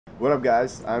What up,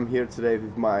 guys? I'm here today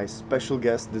with my special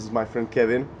guest. This is my friend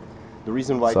Kevin. The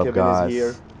reason why What's up, Kevin guys? is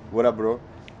here. What up, bro?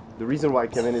 The reason why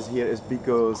Kevin is here is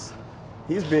because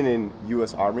he's been in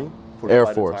U.S. Army for Air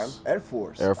quite a Force. time. Air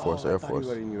Force. Air Force, Oh, Air I thought Force.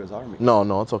 you were in U.S. Army.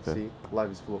 No, it's okay. See,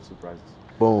 life is full of surprises.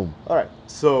 Boom. All right.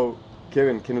 So,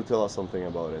 Kevin, can you tell us something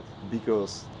about it?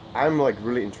 Because I'm like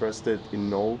really interested in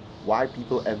know why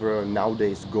people ever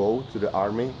nowadays go to the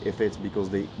army, if it's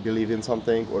because they believe in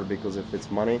something or because if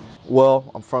it's money. Well,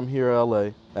 I'm from here,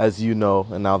 LA, as you know,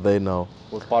 and now they know.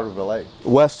 What part of LA?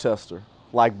 Westchester,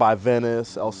 like by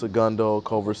Venice, El Segundo,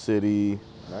 Culver City,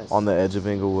 Nice. on the edge of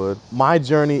Inglewood. My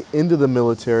journey into the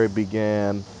military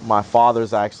began, my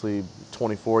father's actually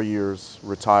 24 years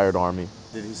retired Army.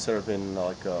 Did he serve in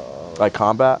Like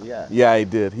combat? Yeah. Yeah, he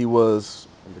did. He was,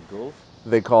 in the Gulf?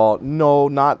 they call, no,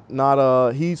 not,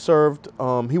 he served,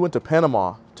 he went to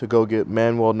Panama to go get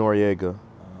Manuel Noriega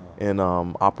in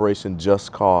Operation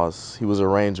Just Cause. He was a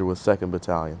ranger with 2nd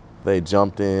Battalion. They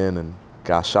jumped in and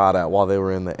got shot at while they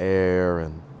were in the air,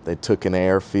 and they took an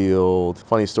airfield.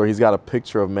 Funny story, he's got a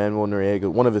picture of Manuel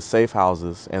Noriega, one of his safe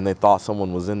houses, and they thought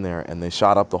someone was in there, and they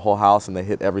shot up the whole house and they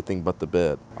hit everything but the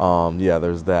bed. Yeah,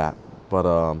 there's that.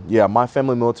 But yeah, my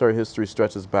family military history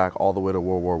stretches back all the way to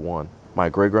World War I. My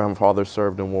great-grandfather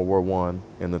served in World War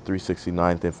I in the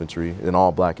 369th Infantry, an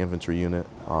all-black infantry unit.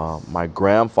 My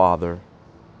grandfather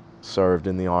served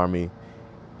in the Army.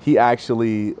 He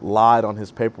actually lied on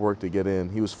his paperwork to get in.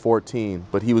 He was 14,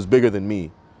 but he was bigger than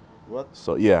me. What?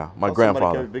 So yeah, my How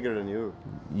grandfather. Somebody bigger than you.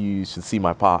 You should see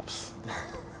my pops.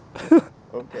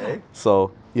 Okay.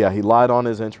 So yeah, he lied on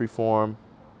his entry form,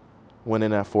 went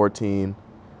in at 14.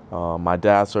 My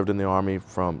dad served in the Army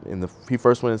he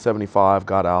first went in 75,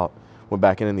 got out, went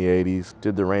back in the 80s,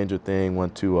 did the Ranger thing,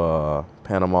 went to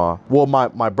Panama. Well,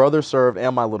 my brother served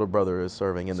and my little brother is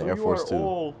serving in the Air Force too.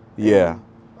 All Yeah.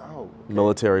 Oh, okay.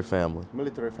 Military family.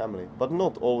 Military family, but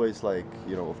not always like,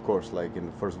 of course, like in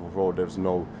the First World War, there's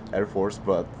no Air Force,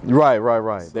 but... Right.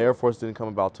 The Air Force didn't come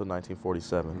about till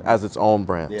 1947 as its own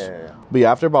branch. Yeah. But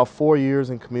yeah, after about 4 years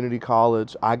in community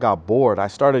college, I got bored. I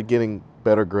started getting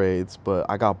better grades, but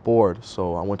I got bored,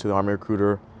 so I went to the Army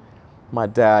recruiter. My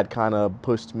dad kind of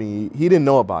pushed me. He didn't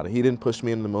know about it. He didn't push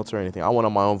me into the military or anything. I went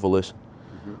on my own volition.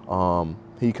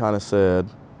 He kind of said,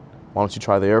 why don't you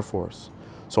try the Air Force?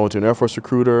 So I went to an Air Force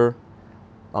recruiter.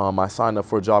 I signed up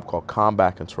for a job called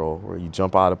combat control, where you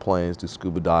jump out of planes, do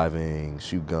scuba diving,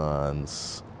 shoot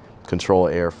guns, control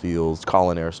airfields,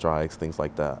 call in airstrikes, things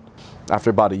like that.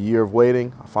 After about a year of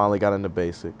waiting, I finally got into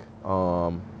basic.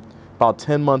 About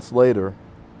 10 months later,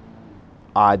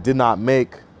 I did not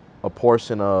make a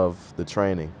portion of the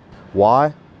training.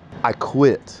 Why? I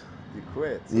quit. You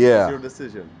quit? So Yeah. This is your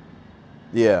decision?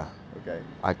 Yeah. Okay.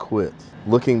 I quit.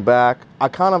 Looking back, I'm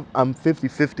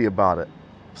 50-50 about it.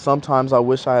 Sometimes I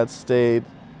wish I had stayed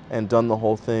and done the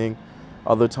whole thing.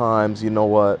 Other times, you know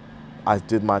what, I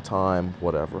did my time,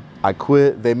 whatever. I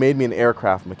quit. They made me an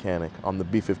aircraft mechanic on the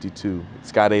B-52.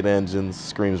 It's got 8 engines,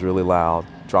 screams really loud,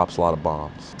 drops a lot of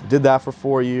bombs. Did that for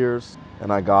 4 years,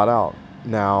 and I got out.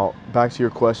 Now, back to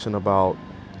your question about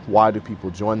why do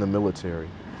people join the military?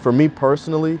 For me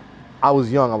personally, I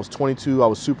was young, I was 22, I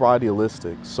was super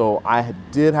idealistic. So I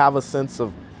did have a sense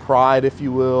of pride, if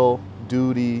you will,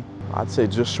 duty, I'd say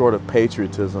just short of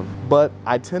patriotism. But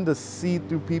I tend to see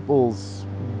through people's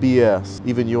BS,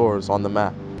 even yours, on the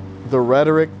map. The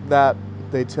rhetoric that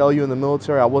they tell you in the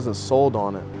military, I wasn't sold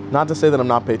on it. Not to say that I'm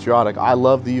not patriotic. I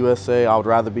love the USA. I would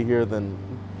rather be here than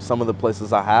some of the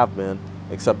places I have been,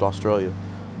 except Australia.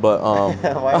 But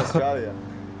why Australia?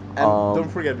 And don't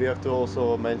forget, we have to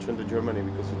also mention the Germany,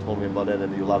 because you told me about that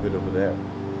and you love it over there.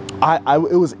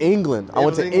 It was England. I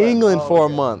went to England for a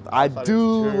month. I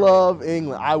do love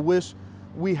England. I wish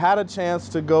we had a chance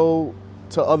to go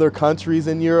to other countries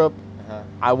in Europe.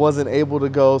 I wasn't able to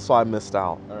go, so I missed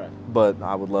out. All right. But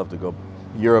I would love to go.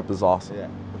 Europe is awesome. Yeah.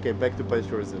 Okay, back to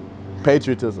patriotism.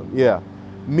 Patriotism, yeah.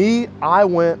 Me, I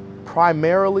went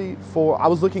primarily I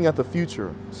was looking at the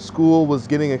future. School was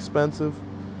getting expensive.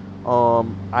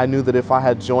 I knew that if I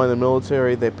had joined the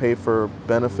military, they pay for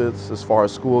benefits as far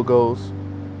as school goes.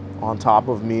 On top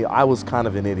of me, I was kind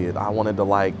of an idiot. I wanted to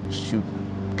like shoot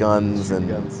guns and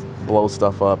blow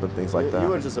stuff up and things like that. You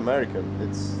were just American.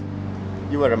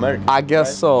 You were American. I guess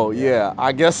right? so, yeah.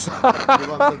 I guess. You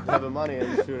wanted to have the money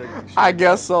and shoot I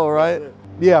guess so, right?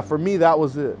 Yeah, for me, that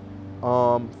was it.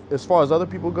 As far as other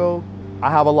people go, I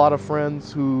have a lot of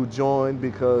friends who joined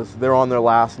because they're on their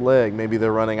last leg. Maybe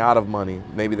they're running out of money.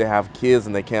 Maybe they have kids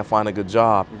and they can't find a good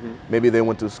job. Maybe they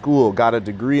went to school, got a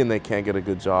degree and they can't get a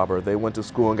good job, or they went to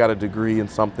school and got a degree in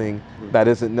something that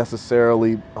isn't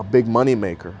necessarily a big money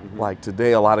maker. Like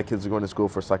today, a lot of kids are going to school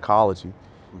for psychology.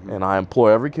 And I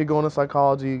implore every kid going to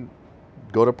psychology,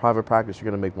 go to private practice, you're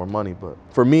gonna make more money. But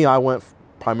for me, I went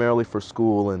primarily for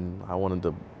school and I wanted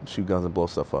to shoot guns and blow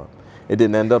stuff up. It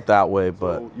didn't end up that way,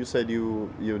 but... So you said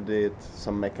you did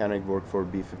some mechanic work for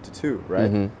B-52,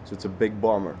 right? So it's a big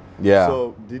bomber. Yeah.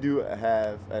 So did you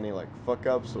have any like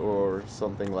fuck-ups or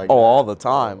something like that? Oh, all the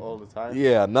time. All the time?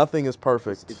 Yeah, nothing is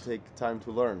perfect. It takes time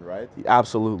to learn, right?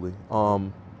 Absolutely.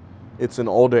 It's an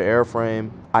older airframe.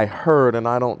 I heard, and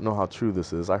I don't know how true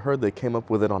this is, I heard they came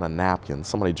up with it on a napkin.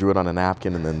 Somebody drew it on a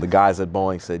napkin, and then the guys at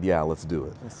Boeing said, yeah, let's do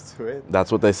it. Let's do it.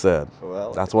 That's what they said.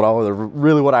 Well, that's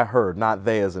really what I heard. Not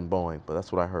they as in Boeing, but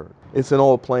that's what I heard. It's an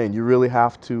old plane. You really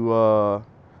have to,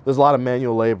 there's a lot of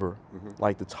manual labor.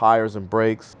 Like the tires and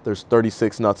brakes, there's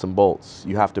 36 nuts and bolts.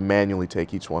 You have to manually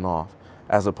take each one off,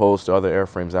 as opposed to other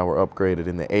airframes that were upgraded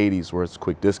in the 80s where it's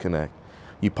quick disconnect.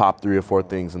 You pop 3 or 4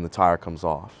 things and the tire comes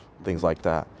off. Things like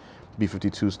that.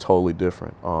 B-52 is totally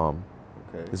different.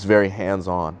 It's very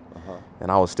hands-on.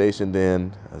 And I was stationed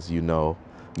in, as you know,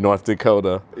 North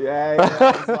Dakota. Yeah,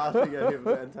 I was laughing at him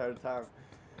the entire time.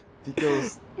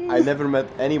 Because I never met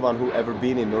anyone who ever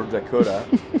been in North Dakota.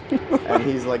 And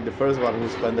he's like the first one who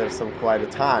spent there some quite a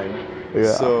time.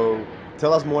 Yeah. So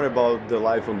tell us more about the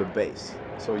life on the base.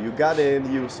 So you got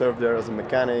in, you served there as a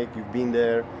mechanic, you've been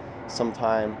there some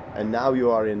time, and now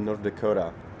you are in North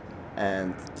Dakota.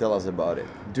 And tell us about it.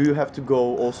 Do you have to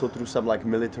go also through some like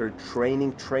military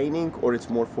training, or it's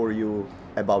more for you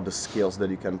about the skills that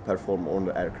you can perform on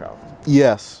the aircraft?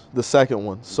 Yes, the second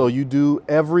one. So you do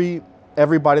everybody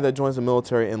that joins the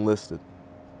military enlisted.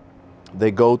 They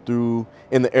go through,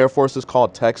 in the Air Force it's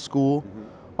called tech school.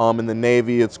 In the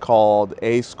Navy it's called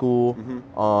A school.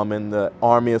 In the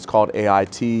Army it's called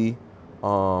AIT.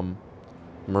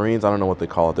 Marines, I don't know what they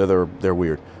call it. They're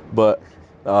weird. But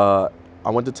I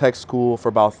went to tech school for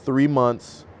about 3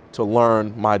 months to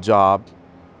learn my job,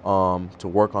 to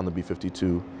work on the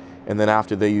B-52. And then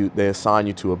after they assign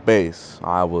you to a base,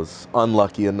 I was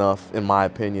unlucky enough, in my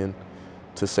opinion,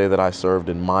 to say that I served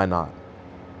in Minot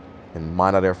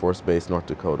Air Force Base, North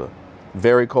Dakota.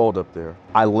 Very cold up there.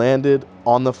 I landed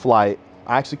on the flight.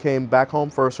 I actually came back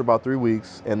home first for about 3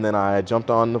 weeks, and then I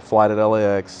jumped on the flight at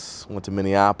LAX, went to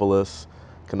Minneapolis,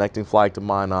 connecting flight to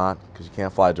Minot, because you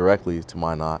can't fly directly to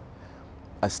Minot.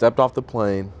 I stepped off the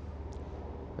plane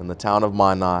in the town of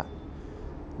Minot,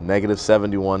 negative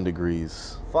 71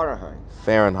 degrees.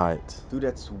 Fahrenheit. Dude,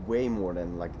 that's way more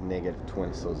than like negative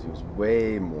 20 Celsius,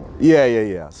 way more.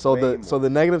 Yeah. So the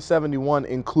negative 71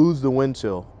 includes the wind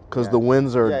chill, because the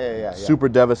winds are super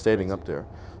devastating up there.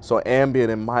 So ambient,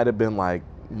 it might have been like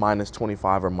minus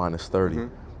 25 or minus 30,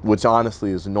 which honestly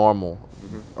is normal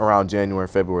around January,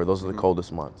 February. Those are the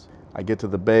coldest months. I get to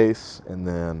the base, and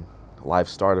then life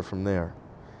started from there.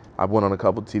 I went on a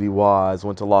couple TDYs,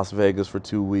 went to Las Vegas for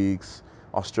 2 weeks,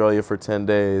 Australia for 10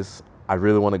 days. I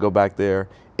really want to go back there.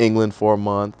 England for a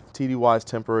month. TDY's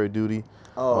temporary duty.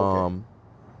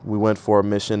 We went for a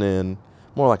mission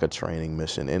more like a training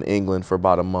mission in England for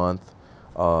about a month.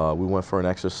 We went for an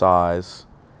exercise.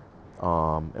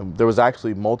 And there was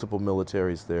actually multiple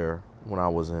militaries there when I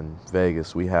was in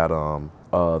Vegas. We had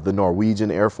the Norwegian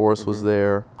Air Force was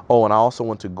there. Oh, and I also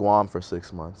went to Guam for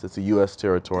 6 months. It's a U.S.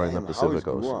 territory in the Pacific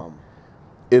Ocean. Guam?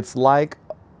 It's like...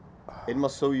 It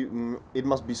must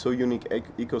be so unique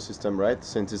ecosystem, right?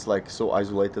 Since it's like so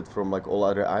isolated from like all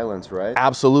other islands, right?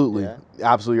 Absolutely. Yeah.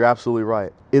 Absolutely. You're absolutely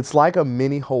right. It's like a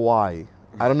mini Hawaii.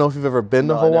 I don't know if you've ever been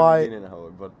to Hawaii. I've never been in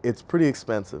Hawaii, but it's pretty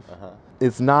expensive.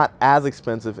 It's not as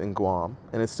expensive in Guam,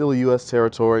 and it's still a U.S.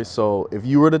 territory. So if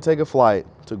you were to take a flight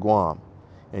to Guam,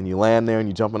 and you land there and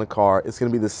you jump in a car, it's going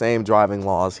to be the same driving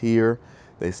laws here.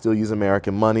 They still use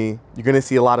American money. You're going to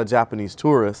see a lot of Japanese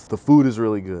tourists. The food is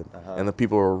really good, and the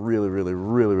people are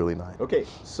really nice. Okay,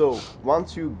 so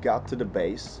once you got to the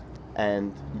base,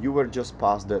 and you were just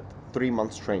past that 3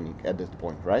 months training at that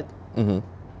point, right?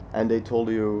 And they told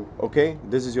you, okay,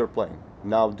 this is your plane.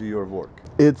 Now do your work.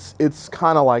 It's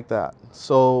kind of like that.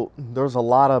 So there's a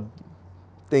lot of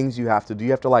things you have to do.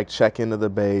 You have to like check into the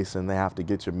base, and they have to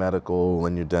get your medical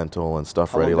and your dental and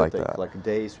stuff ready like that. Like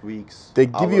days, weeks, They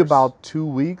hours? give you about 2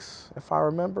 weeks, if I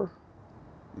remember.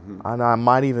 And I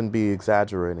might even be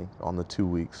exaggerating on the 2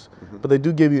 weeks. But they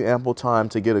do give you ample time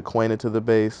to get acquainted to the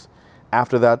base.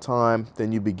 After that time,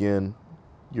 then you begin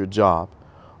your job.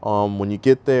 When you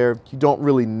get there, you don't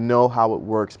really know how it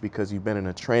works because you've been in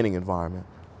a training environment.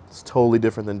 It's totally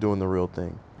different than doing the real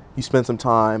thing. You spend some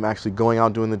time actually going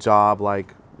out doing the job,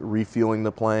 like refueling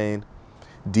the plane,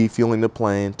 defueling the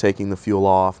plane, taking the fuel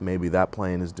off. Maybe that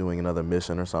plane is doing another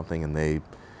mission or something, and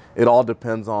it all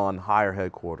depends on higher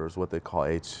headquarters, what they call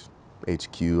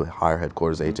HQ, higher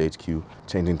headquarters, HHQ,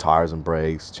 changing tires and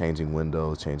brakes, changing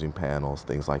windows, changing panels,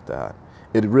 things like that.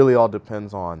 It really all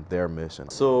depends on their mission.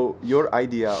 So your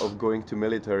idea of going to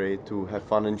military to have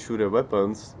fun and shoot at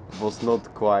weapons was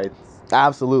not quite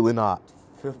Absolutely not.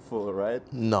 fulfilled, right?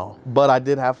 No, but I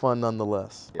did have fun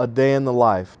nonetheless. A day in the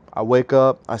life. I wake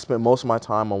up, I spent most of my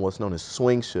time on what's known as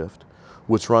swing shift,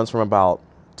 which runs from about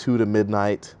 2 to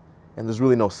midnight. And there's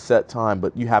really no set time,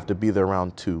 but you have to be there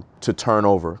around 2 to turn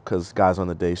over because guys on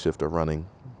the day shift are running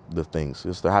the things.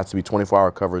 There has to be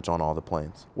 24-hour coverage on all the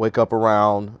planes. Wake up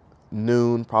around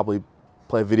noon, probably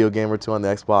play a video game or two on the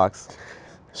Xbox,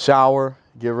 shower,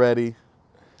 get ready,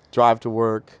 drive to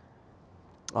work,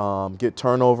 get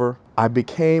turnover. I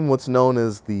became what's known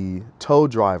as the tow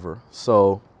driver.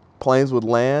 So planes would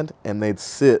land and they'd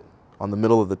sit on the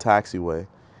middle of the taxiway.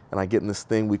 And I get in this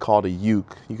thing we called a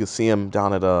uke. You can see them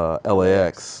down at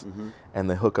LAX. And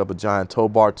they hook up a giant tow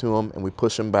bar to them and we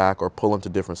push them back or pull them to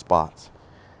different spots.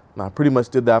 And I pretty much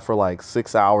did that for like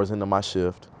 6 hours into my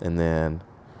shift. And then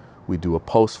we do a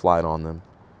post flight on them.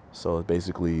 So it's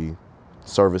basically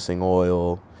servicing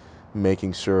oil,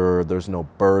 making sure there's no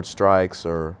bird strikes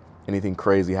or anything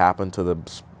crazy happen to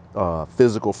the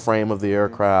physical frame of the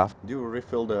aircraft. Do you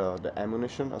refill the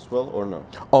ammunition as well or no?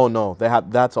 Oh no,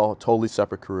 that's all totally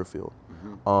separate career field.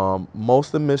 Most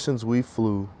of the missions we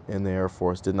flew in the Air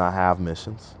Force did not have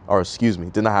missions, or excuse me,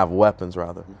 did not have weapons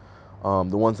rather.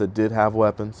 The ones that did have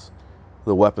weapons,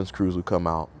 the weapons crews would come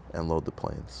out and load the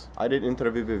planes. I did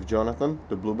interview with Jonathan,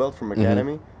 the blue belt from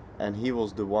Academy, and he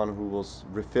was the one who was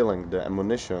refilling the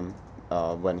ammunition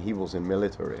when he was in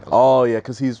military. Oh yeah,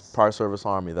 because he's prior service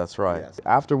Army, that's right. Yes.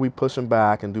 After we push him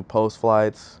back and do post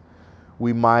flights,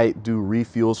 we might do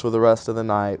refuels for the rest of the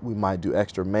night. We might do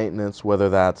extra maintenance, whether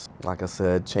that's, like I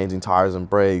said, changing tires and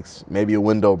brakes. Maybe a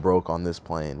window broke on this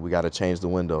plane. We got to change the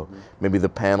window. Maybe the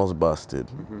panel's busted.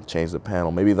 Change the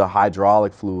panel. Maybe the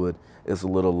hydraulic fluid is a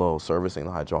little low, servicing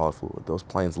the hydraulic fluid. Those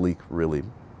planes leak really,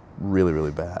 really,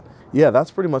 really bad. Yeah,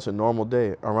 that's pretty much a normal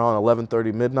day. Around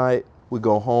 11:30 midnight, we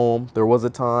go home. There was a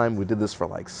time, we did this for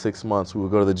like 6 months. We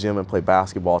would go to the gym and play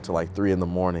basketball till like 3 in the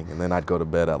morning, and then I'd go to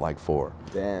bed at like 4.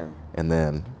 Damn. And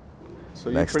then so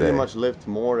you pretty much lived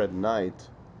more at night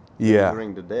than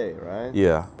during the day, right?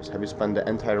 Yeah. Have you spent the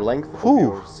entire length of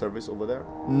your service over there?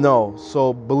 No.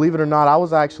 So believe it or not, I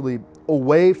was actually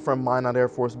away from Minot Air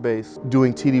Force Base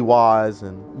doing TDYs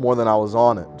and more than I was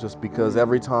on it, just because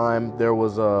every time there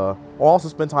was I also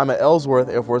spent time at Ellsworth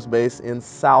Air Force Base in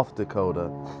South Dakota.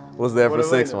 Was there for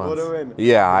 6 months. What a win.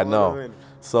 Yeah, I know.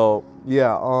 So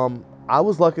yeah, I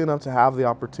was lucky enough to have the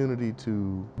opportunity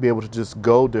to be able to just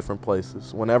go different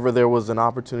places. Whenever there was an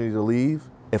opportunity to leave,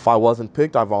 if I wasn't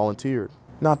picked, I volunteered.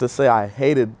 Not to say I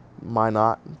hated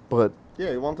Minot, but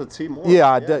yeah, you wanted to see more.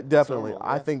 Yeah, definitely. So,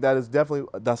 I think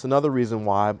that's another reason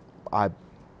why I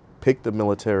picked the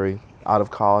military out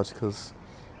of college, because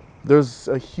there's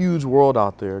a huge world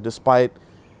out there, despite,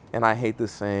 and I hate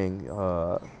this saying,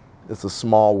 it's a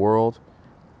small world.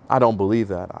 I don't believe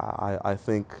that. I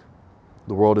think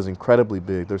the world is incredibly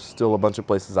big. There's still a bunch of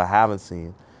places I haven't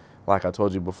seen. Like I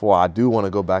told you before, I do want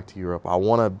to go back to Europe.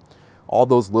 All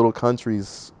those little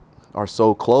countries are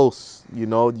so close, you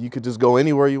know, you could just go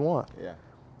anywhere you want.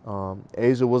 Yeah.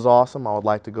 Asia was awesome. I would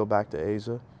like to go back to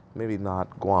Asia. Maybe not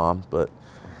Guam, but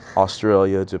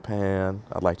Australia, Japan.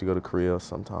 I'd like to go to Korea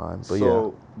sometime. But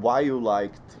so why you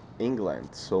liked England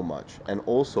so much? And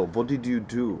also, what did you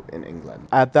do in England?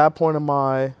 At that point in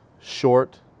my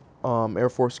short Air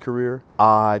Force career,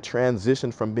 I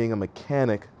transitioned from being a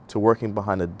mechanic to working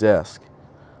behind a desk.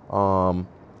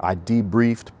 I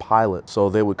debriefed pilots, so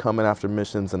they would come in after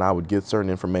missions and I would get certain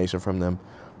information from them,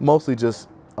 mostly just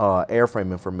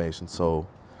airframe information. So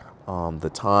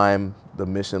the time the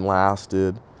mission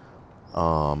lasted,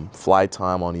 flight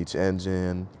time on each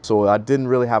engine. So I didn't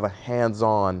really have a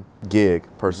hands-on gig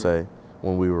per se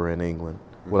when we were in England.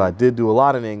 What I did do a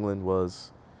lot in England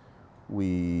was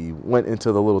we went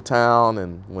into the little town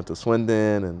and went to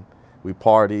Swindon and we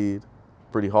partied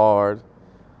pretty hard.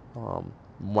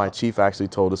 My chief actually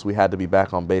told us we had to be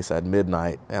back on base at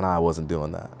midnight, and I wasn't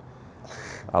doing that.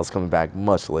 I was coming back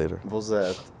much later. Was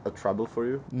that a trouble for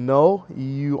you? No,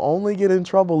 you only get in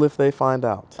trouble if they find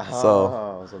out.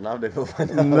 So now they will find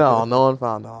out. No one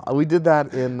found out. We did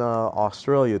that in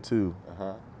Australia too.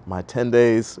 My 10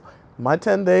 days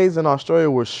in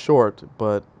Australia were short,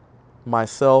 but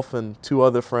myself and 2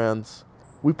 other friends,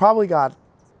 we probably got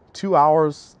 2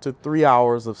 hours to 3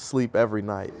 hours of sleep every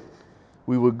night.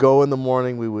 We would go in the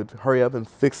morning, we would hurry up and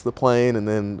fix the plane, and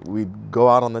then we'd go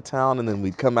out on the town, and then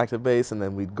we'd come back to base, and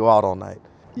then we'd go out all night.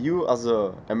 You as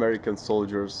American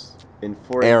soldiers in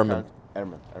foreign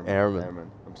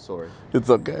Airman. I'm sorry. It's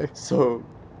okay. So,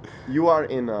 you are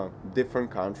in a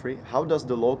different country. How does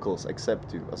the locals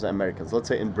accept you as Americans? Let's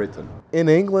say in Britain. In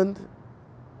England,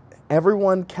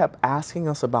 everyone kept asking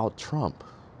us about Trump.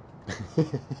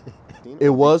 It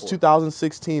was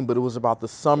 2016, but it was about the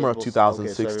summer of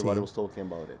 2016. Okay, so everybody was talking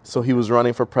about it. So he was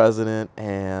running for president,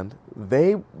 and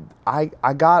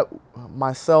I got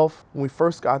myself, when we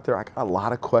first got there, I got a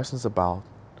lot of questions about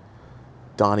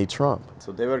Donnie Trump.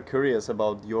 So they were curious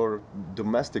about your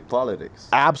domestic politics.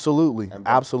 Absolutely,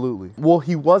 absolutely. Well,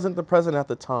 he wasn't the president at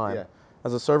the time. Yeah.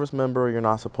 As a service member, you're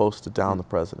not supposed to down the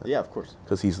president. Yeah, of course.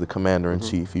 Because he's the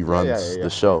commander-in-chief. He runs Yeah.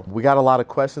 the show. We got a lot of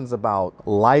questions about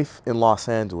life in Los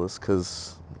Angeles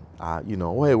because, you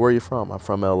know, hey, where are you from? I'm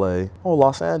from LA. Oh,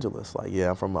 Los Angeles. Like,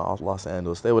 yeah, I'm from Los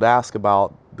Angeles. They would ask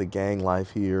about the gang life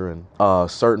here and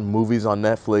certain movies on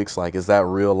Netflix, like, is that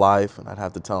real life? And I'd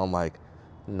have to tell them, like,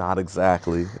 not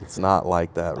exactly. It's not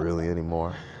like that really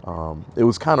anymore. It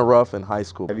was kind of rough in high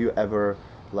school. Have you ever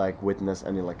like witnessed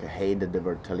any like a hate that they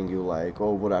were telling you like,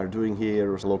 oh, what are you doing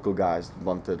here? Or local guys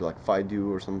wanted to like fight you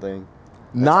or something?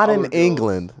 Not in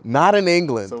England. Not in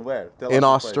England. So where? In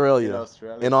Australia. In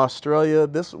Australia. In Australia,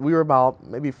 we were about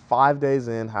maybe 5 days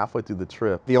in, halfway through the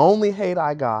trip. The only hate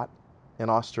I got in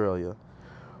Australia,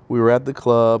 we were at the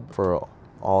club for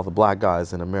all the black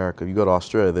guys in America. You go to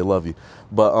Australia, they love you.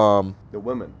 But the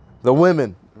women. The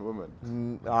women. The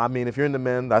women. I mean, if you're into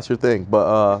men, that's your thing.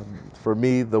 But for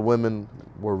me, the women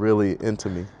were really into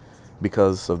me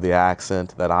because of the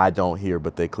accent that I don't hear,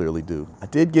 but they clearly do. I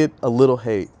did get a little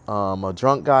hate. A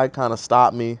drunk guy kind of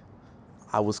stopped me.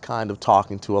 I was kind of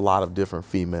talking to a lot of different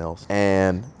females,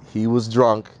 and he was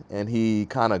drunk, and he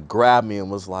kind of grabbed me and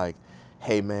was like,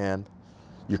 hey man,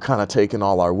 you're kind of taking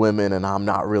all our women, and I'm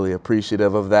not really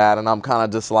appreciative of that. And I'm kind of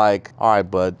just like, all right,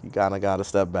 bud, you kind of got to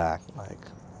step back. Like,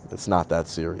 it's not that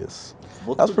serious.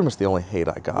 That's pretty much the only hate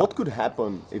I got. What could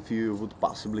happen if you would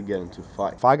possibly get into a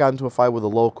fight? If I got into a fight with a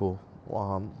local,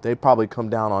 they'd probably come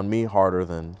down on me harder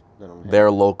than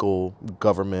their local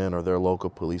government or their local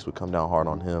police would come down hard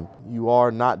on him. You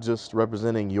are not just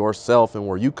representing yourself and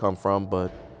where you come from,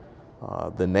 but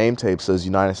the name tape says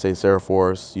United States Air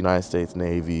Force, United States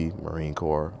Navy, Marine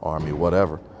Corps, Army,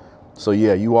 whatever. So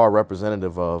yeah, you are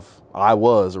representative of, I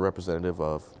was a representative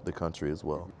of the country as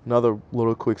well. Another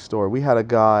little quick story. We had a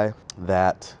guy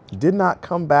that did not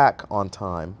come back on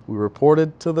time. We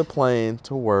reported to the plane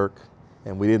to work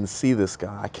and we didn't see this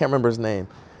guy. I can't remember his name,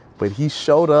 but he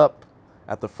showed up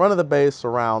at the front of the base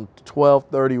around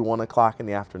 12:30, 1 o'clock in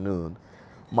the afternoon.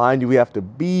 Mind you, we have to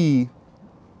be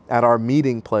at our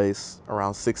meeting place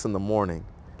around 6 in the morning,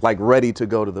 like ready to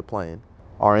go to the plane.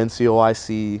 Our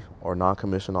NCOIC, or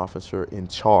non-commissioned officer in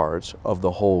charge of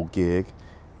the whole gig,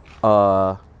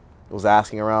 was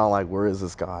asking around like, where is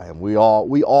this guy? And we all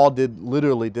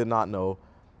literally did not know.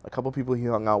 A couple people he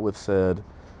hung out with said,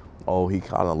 oh, he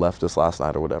kind of left us last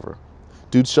night or whatever.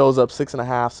 Dude shows up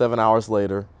 6.5, 7 hours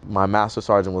later. My master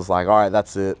sergeant was like, all right,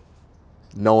 that's it.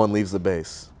 No one leaves the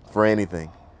base for anything.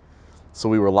 So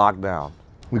we were locked down.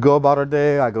 We go about our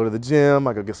day. I go to the gym.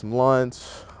 I go get some lunch.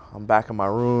 I'm back in my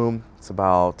room. It's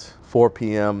about 4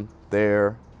 p.m.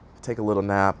 there. Take a little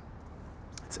nap.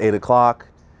 It's 8 o'clock.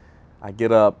 I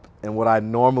get up, and what I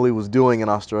normally was doing in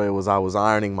Australia was I was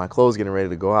ironing my clothes, getting ready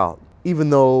to go out. Even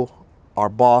though our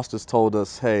boss just told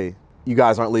us, hey, you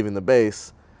guys aren't leaving the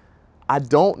base, I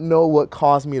don't know what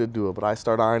caused me to do it, but I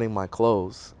start ironing my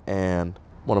clothes, and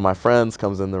one of my friends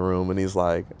comes in the room, and he's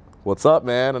like, what's up,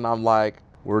 man? And I'm like,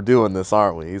 we're doing this,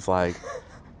 aren't we? He's like,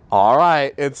 all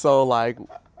right. And so, like,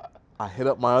 I hit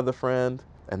up my other friend,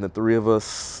 and the three of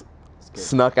us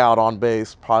snuck out on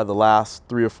base probably the last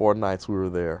 3 or 4 nights we were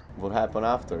there. What happened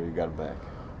after you got back?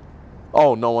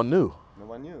 Oh, no one knew. No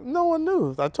one knew? No one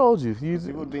knew. I told you. You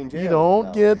would be in jail. You don't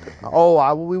now.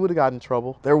 get... we would have gotten in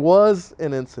trouble. There was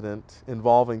an incident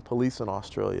involving police in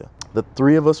Australia. The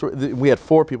three of us, we had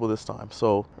 4 people this time.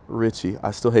 So, Richie,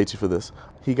 I still hate you for this.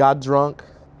 He got drunk.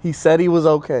 He said he was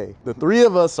okay. The 3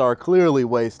 of us are clearly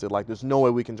wasted. Like, there's no way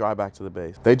we can drive back to the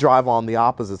base. They drive on the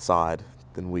opposite side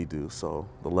than we do, so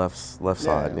the left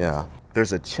side, yeah.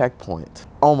 There's a checkpoint.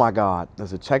 Oh my God,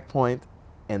 there's a checkpoint,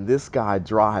 and this guy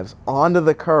drives onto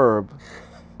the curb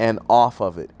and off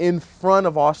of it in front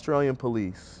of Australian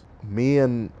police. Me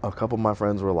and a couple of my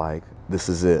friends were like, this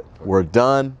is it. We're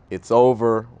done. It's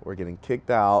over. We're getting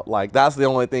kicked out. Like, that's the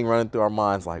only thing running through our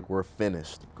minds, like, we're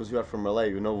finished. Because you are from LA,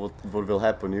 you know what will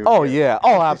happen. Oh, yeah.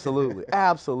 Oh, absolutely.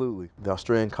 Absolutely. The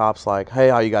Australian cop's like, hey,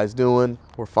 how you guys doing?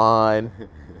 We're fine.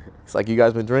 It's like, you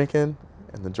guys been drinking?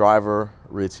 And the driver,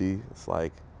 Richie, is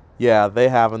like, yeah, they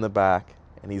have in the back.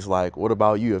 And he's like, what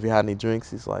about you? Have you had any drinks?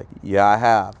 He's like, yeah, I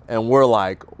have. And we're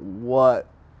like, what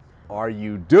are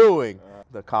you doing?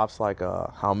 The cop's like,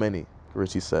 how many?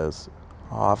 Richie says,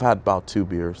 oh, I've had about 2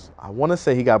 beers. I want to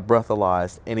say he got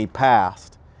breathalyzed and he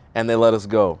passed and they let us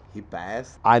go. He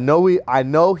passed? I know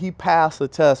he passed the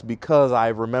test because I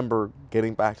remember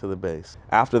getting back to the base.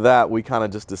 After that, we kind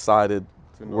of just decided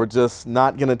we're just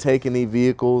not gonna take any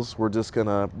vehicles. We're just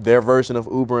gonna, their version of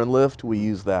Uber and Lyft, we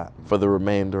use that for the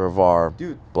remainder of our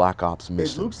Black Ops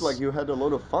missions. It looks like you had a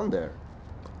lot of fun there.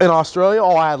 In Australia?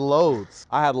 Oh, I had loads.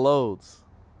 I had loads.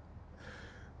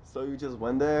 So you just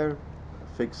went there,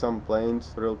 fixed some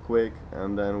planes real quick,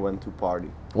 and then went to party.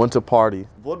 Went to party.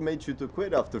 What made you to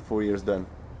quit after 4 years then?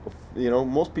 You know,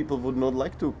 most people would not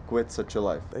like to quit such a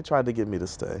life. They tried to get me to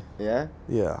stay. Yeah?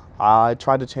 Yeah. I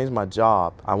tried to change my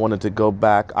job. I wanted to go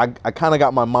back. I kind of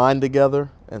got my mind together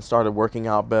and started working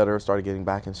out better, started getting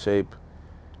back in shape.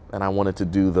 And I wanted to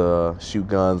do the shoot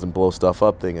guns and blow stuff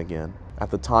up thing again.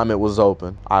 At the time it was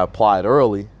open. I applied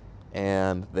early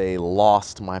and they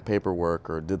lost my paperwork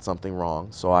or did something wrong.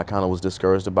 So I kind of was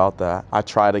discouraged about that. I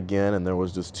tried again and there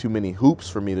was just too many hoops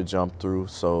for me to jump through.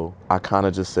 So I kind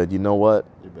of just said, you know what?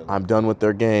 I'm done with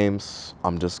their games.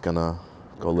 I'm just gonna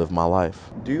go live my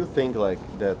life. Do you think like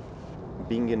that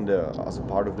being as a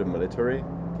part of the military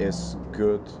is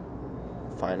good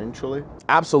financially?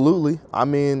 Absolutely. I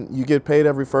mean, you get paid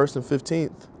every 1st and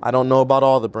 15th. I don't know about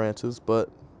all the branches, but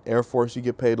Air Force, you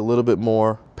get paid a little bit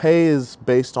more. Pay is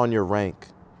based on your rank.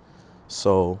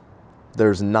 So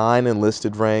there's 9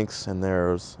 enlisted ranks and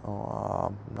there's,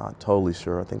 I'm not totally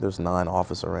sure. I think there's 9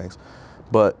 officer ranks,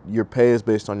 but your pay is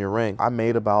based on your rank. I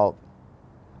made about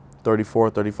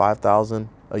 34,000, 35,000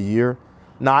 a year.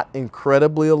 Not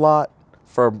incredibly a lot.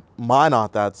 For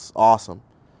Minot, that's awesome.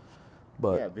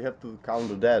 But yeah, we have to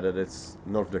counter that it's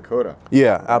North Dakota.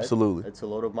 Yeah, right? Absolutely. It's a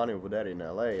lot of money over there in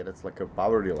LA, and it's like a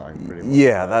poverty line pretty much.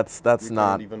 Yeah, right? that's you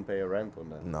not. Can't even pay a rent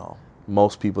on that. No,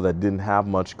 most people that didn't have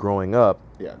much growing up,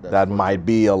 yeah, that might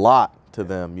be a lot to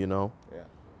them, you know. Yeah.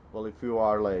 Well, if you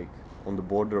are like on the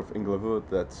border of Inglewood,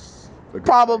 that's a good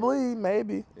Probably, thing.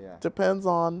 maybe. Yeah. Depends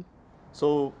on.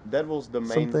 So that was the main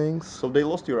some things. So they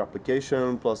lost your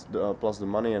application plus the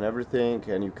money and everything,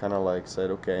 and you kind of like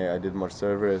said, okay, I did my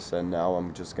service, and now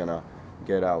I'm just gonna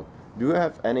get out. Do you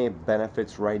have any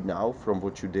benefits right now from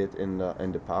what you did in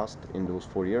the past in those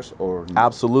 4 years, or no?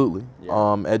 Absolutely.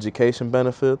 Yeah. Education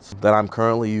benefits that I'm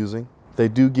currently using. They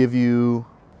do give you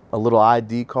a little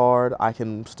ID card. I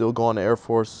can still go on the Air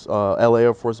Force, LA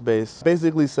Air Force Base.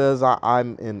 Basically says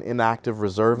I'm an inactive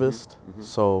reservist.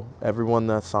 So everyone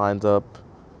that signs up,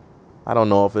 I don't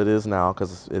know if it is now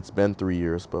because it's been 3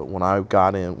 years, but when I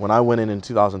went in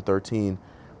 2013,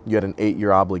 you had an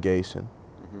 8-year obligation.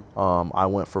 I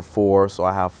went for 4, so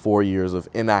I have 4 years of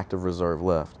inactive reserve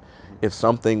left. If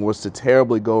something was to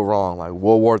terribly go wrong, like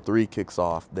World War III kicks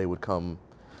off, they would come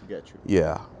to get you.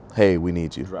 Yeah. Hey, we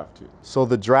need you. Draft you. So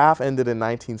the draft ended in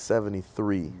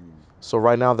 1973. So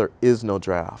right now there is no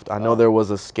draft. I know there was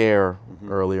a scare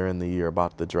earlier in the year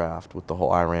about the draft with the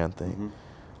whole Iran thing.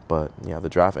 But yeah, the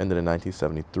draft ended in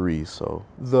 1973. So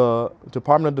the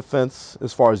Department of Defense,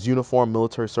 as far as uniform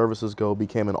military services go,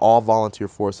 became an all-volunteer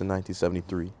force in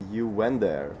 1973. You went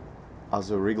there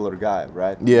as a regular guy,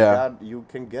 right? Yeah. You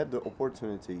can get the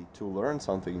opportunity to learn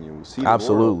something new, see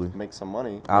Absolutely. the world, make some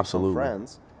money, Absolutely. make some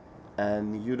friends,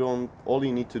 and all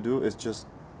you need to do is just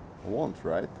want,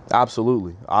 right?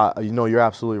 Absolutely. You know, you're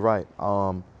absolutely right.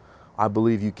 I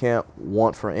believe you can't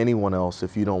want for anyone else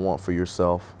if you don't want for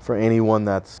yourself. For anyone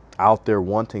that's out there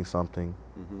wanting something,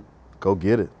 go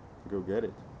get it. Go get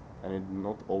it. And it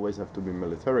not always have to be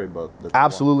military, but that's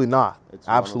absolutely not. It's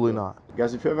absolutely not.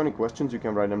 Guys, if you have any questions, you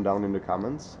can write them down in the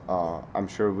comments. I'm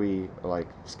sure we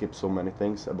skip so many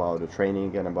things about the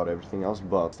training and about everything else,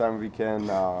 but this time we can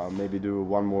maybe do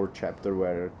one more chapter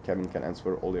where Kevin can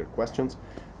answer all your questions.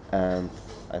 And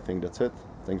I think that's it.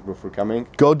 Thanks, bro, for coming.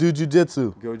 Go do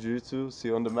jiu-jitsu. Go jiu-jitsu. See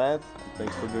you on the mat.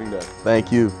 Thanks for doing that.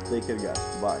 Thank you. Take care, guys.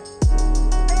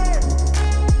 Bye.